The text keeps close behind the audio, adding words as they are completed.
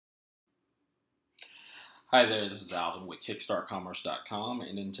Hi there, this is Alvin with KickstartCommerce.com,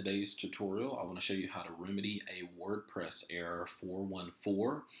 and in today's tutorial I want to show you how to remedy a WordPress error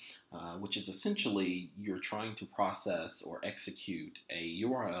 414, which is essentially you're trying to process or execute a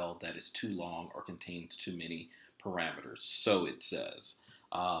URL that is too long or contains too many parameters, so it says.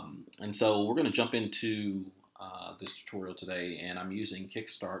 And so we're going to jump into this tutorial today, and I'm using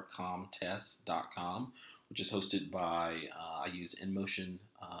KickstartComTest.com, which is hosted by, I use InMotion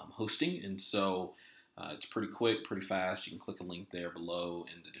hosting, and so it's pretty quick, pretty fast. You can click a link there below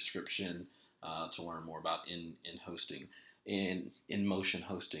in the description to learn more about InMotion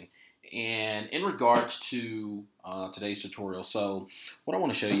hosting. And in regards to today's tutorial, so what I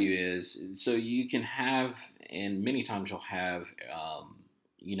want to show you is, so you can have, and many times you'll have,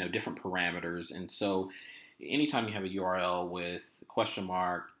 different parameters. And so anytime you have a URL with question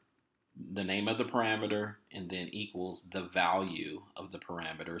mark, the name of the parameter, and then equals the value of the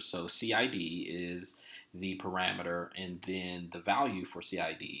parameter. So CID is the parameter, and then the value for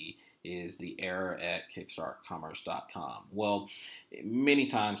CID is the error at kickstartcommerce.com. Well, many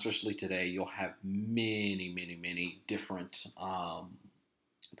times, especially today, you'll have many different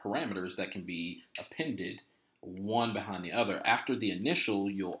parameters that can be appended one behind the other. After the initial,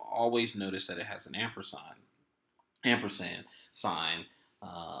 you'll always notice that it has an ampersand sign,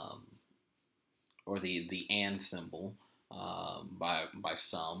 or the and symbol by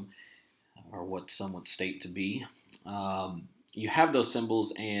some, or what some would state to be. You have those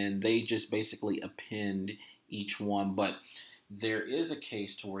symbols, and they just basically append each one, but there is a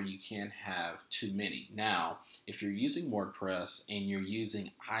case to where you can have too many. Now, if you're using WordPress and you're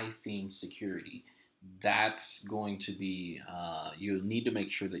using iThemes security, that's going to be, you'll need to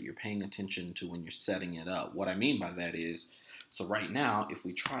make sure that you're paying attention to when you're setting it up. What I mean by that is, so right now, if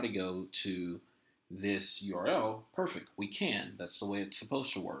we try to go to this URL, perfect, we can. That's the way it's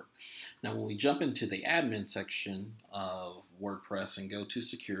supposed to work. Now, when we jump into the admin section of WordPress and go to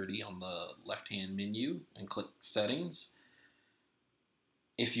security on the left-hand menu and click settings,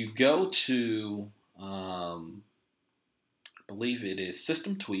 if you go to, I believe it is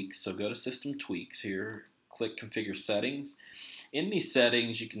system tweaks, so go to system tweaks here, click configure settings. In these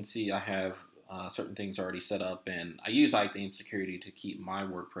settings, you can see I have certain things already set up, and I use iThemes security to keep my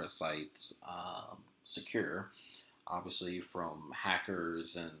WordPress sites secure, obviously from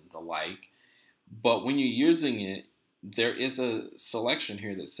hackers and the like. But when you're using it, there is a selection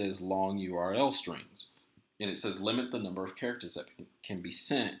here that says long URL strings, and it says limit the number of characters that can be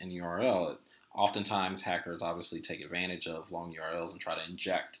sent in URL. Oftentimes, hackers obviously take advantage of long URLs and try to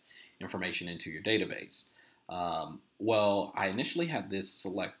inject information into your database. Well, I initially had this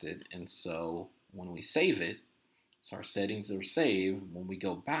selected, and so when we save it, so our settings are saved, when we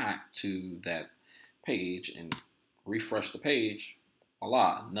go back to that page and refresh the page,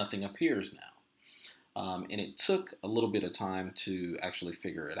 voila, nothing appears now. And it took a little bit of time to actually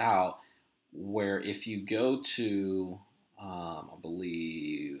figure it out, where if you go to, I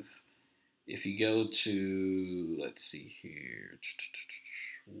believe, if you go to, let's see here,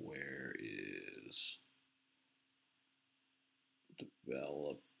 where is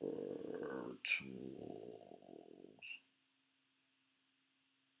developer tools?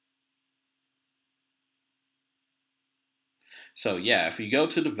 So yeah, if you go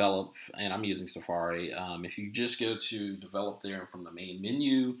to develop, and I'm using Safari, if you just go to develop there from the main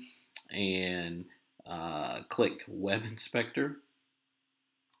menu and click Web Inspector,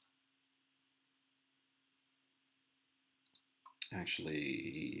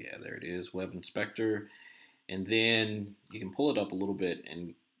 actually, yeah, there it is, Web Inspector. And then you can pull it up a little bit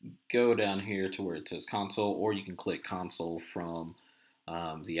and go down here to where it says console, or you can click console from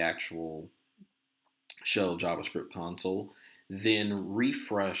the actual show JavaScript console. Then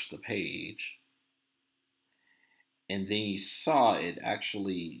refresh the page. And then you saw it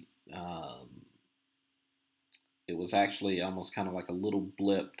actually, it was actually almost kind of like a little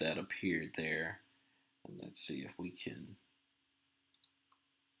blip that appeared there. And let's see if we can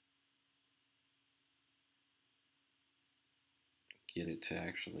get it to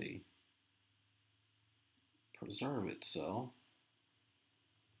actually preserve itself.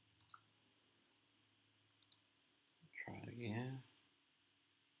 Try it again.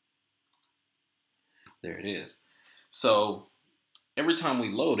 There it is. So every time we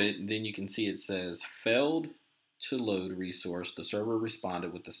load it, then you can see it says failed to load resource. The server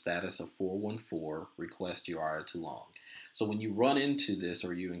responded with the status of 414, request URI too long. So when you run into this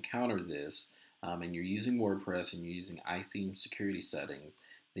or you encounter this, and you're using WordPress and you're using iThemes security settings,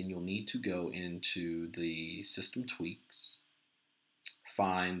 then you'll need to go into the system tweaks,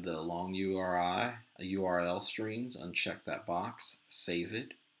 find the long URL strings, uncheck that box, save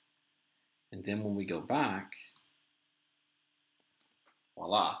it, And then when we go back,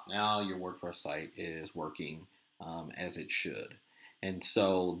 voila, now your WordPress site is working as it should. And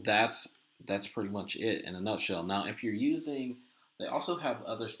so that's pretty much it in a nutshell. Now, if you're using, they also have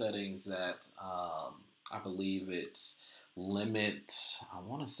other settings that I believe it's limit. I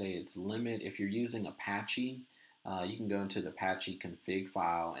want to say it's limit. If you're using Apache, you can go into the Apache config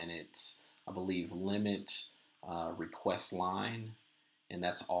file, and it's, I believe, limit request line, and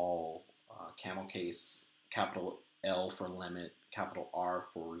that's all camel case, capital L for limit, capital R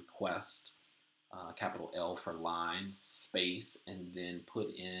for request, capital L for line, space, and then put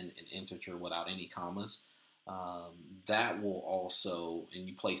in an integer without any commas. Um, that will also, and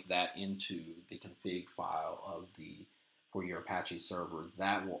you place that into the config file of the for your Apache server.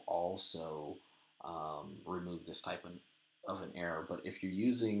 That will also remove this type of an error. But if you're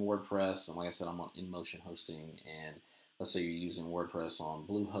using WordPress, and like I said, I'm on InMotion hosting, and let's say you're using WordPress on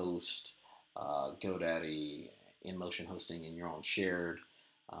Bluehost, GoDaddy, InMotion hosting, and you're on shared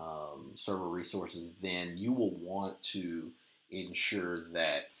server resources, then you will want to ensure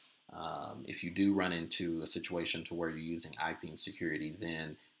that if you do run into a situation to where you're using iThemes security,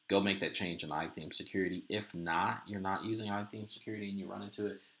 then go make that change in iThemes security. If not, you're not using iThemes security and you run into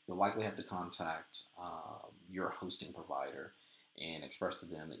it, you'll likely have to contact your hosting provider and express to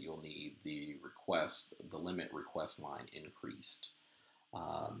them that you'll need the limit request line increased.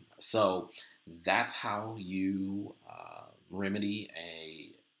 So that's how you remedy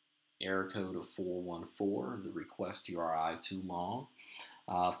a error code of 414, the request URI too long.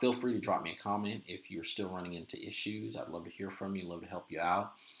 Feel free to drop me a comment if you're still running into issues. I'd love to hear from you, love to help you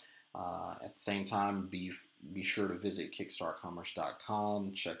out. At the same time, be sure to visit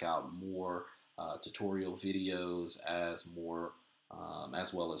kickstartcommerce.com, check out more tutorial videos as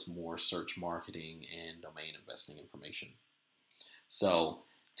well as more search marketing and domain investing information. So,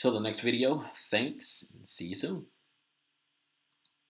 till the next video, thanks and see you soon.